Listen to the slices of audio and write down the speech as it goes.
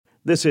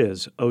This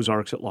is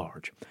Ozarks at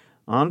Large.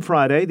 On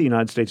Friday, the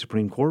United States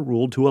Supreme Court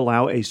ruled to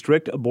allow a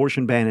strict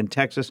abortion ban in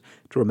Texas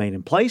to remain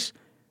in place,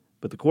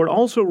 but the court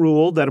also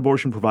ruled that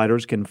abortion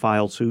providers can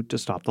file suit to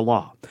stop the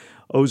law.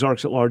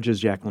 Ozarks at Large's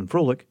Jacqueline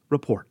Froelich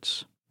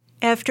reports.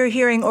 After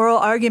hearing oral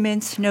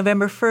arguments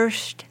November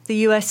 1st, the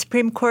U.S.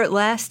 Supreme Court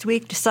last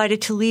week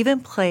decided to leave in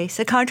place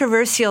a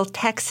controversial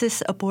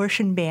Texas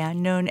abortion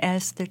ban known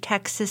as the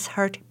Texas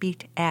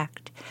Heartbeat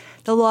Act.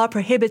 The law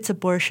prohibits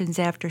abortions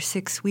after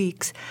 6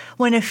 weeks,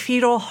 when a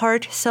fetal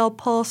heart cell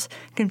pulse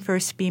can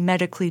first be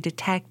medically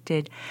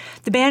detected.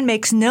 The ban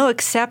makes no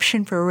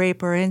exception for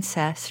rape or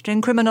incest,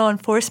 and criminal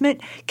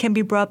enforcement can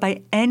be brought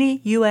by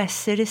any U.S.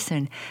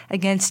 citizen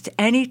against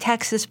any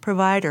Texas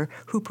provider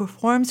who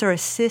performs or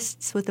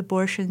assists with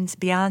abortions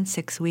beyond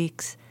 6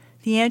 weeks.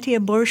 The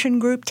anti-abortion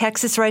group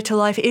Texas Right to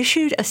Life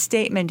issued a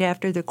statement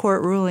after the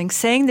court ruling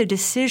saying the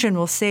decision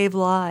will save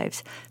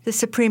lives. The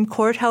Supreme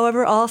Court,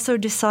 however, also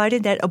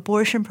decided that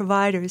abortion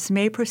providers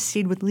may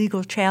proceed with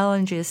legal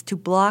challenges to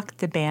block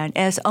the ban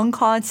as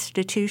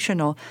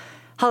unconstitutional.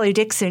 Holly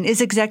Dickson is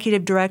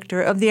executive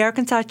director of the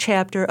Arkansas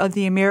chapter of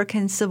the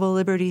American Civil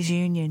Liberties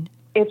Union.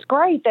 It's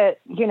great that,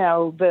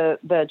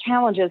 the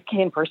challenges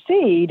can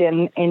proceed,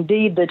 and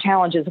indeed the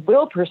challenges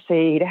will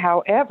proceed.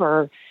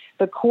 However,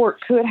 the court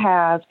could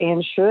have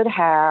and should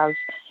have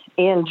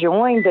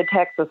enjoined the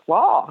Texas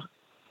law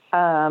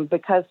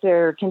because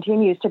there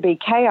continues to be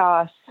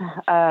chaos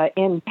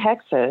in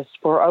Texas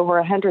for over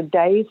 100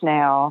 days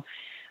now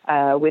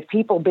with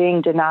people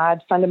being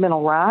denied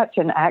fundamental rights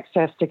and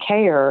access to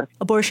care.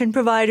 Abortion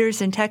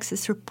providers in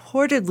Texas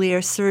reportedly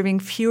are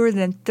serving fewer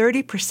than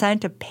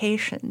 30% of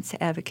patients,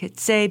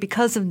 advocates say,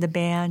 because of the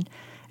ban,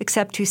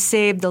 except to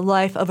save the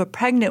life of a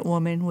pregnant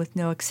woman with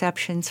no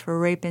exceptions for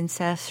rape,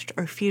 incest,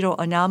 or fetal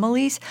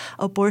anomalies.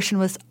 Abortion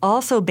was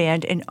also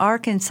banned in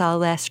Arkansas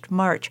last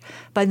March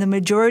by the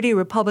majority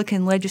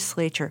Republican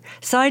legislature,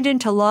 signed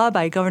into law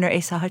by Governor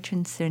Asa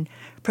Hutchinson.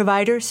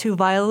 Providers who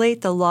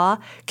violate the law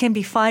can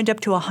be fined up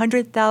to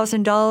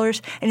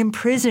 $100,000 and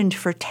imprisoned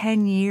for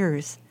 10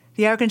 years.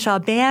 The Arkansas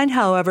ban,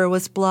 however,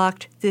 was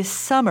blocked this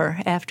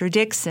summer after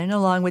Dickson,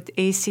 along with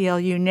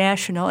ACLU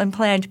National and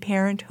Planned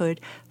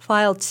Parenthood,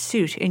 filed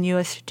suit in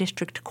U.S.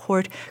 District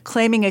Court,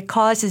 claiming it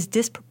causes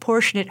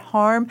disproportionate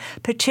harm,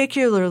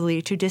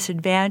 particularly to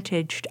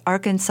disadvantaged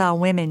Arkansas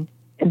women.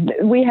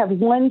 We have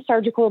one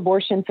surgical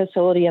abortion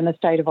facility in the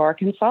state of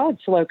Arkansas.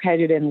 It's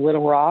located in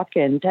Little Rock,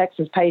 and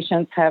Texas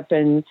patients have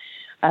been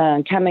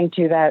coming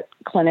to that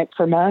clinic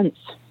for months.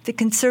 The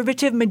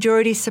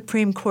Conservative-majority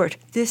Supreme Court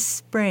this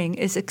spring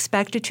is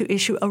expected to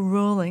issue a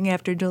ruling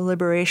after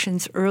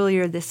deliberations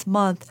earlier this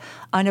month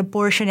on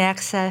abortion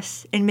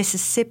access in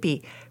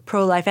Mississippi.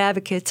 Pro-life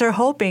advocates are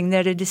hoping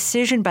that a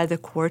decision by the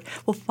court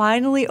will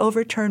finally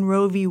overturn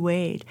Roe v.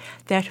 Wade,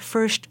 that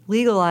first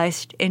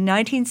legalized in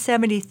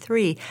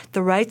 1973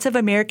 the rights of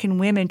American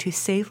women to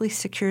safely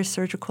secure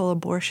surgical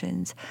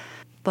abortions.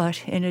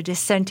 But in a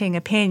dissenting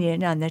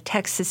opinion on the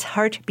Texas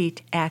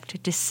Heartbeat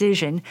Act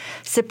decision,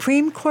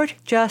 Supreme Court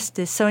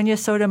Justice Sonia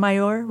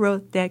Sotomayor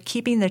wrote that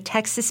keeping the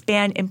Texas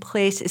ban in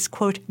place is,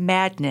 quote,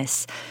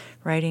 madness,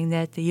 writing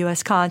that the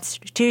U.S.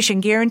 Constitution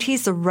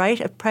guarantees the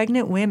right of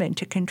pregnant women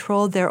to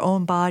control their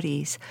own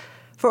bodies.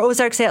 For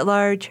Ozarks at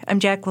Large, I'm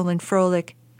Jacqueline Froelich.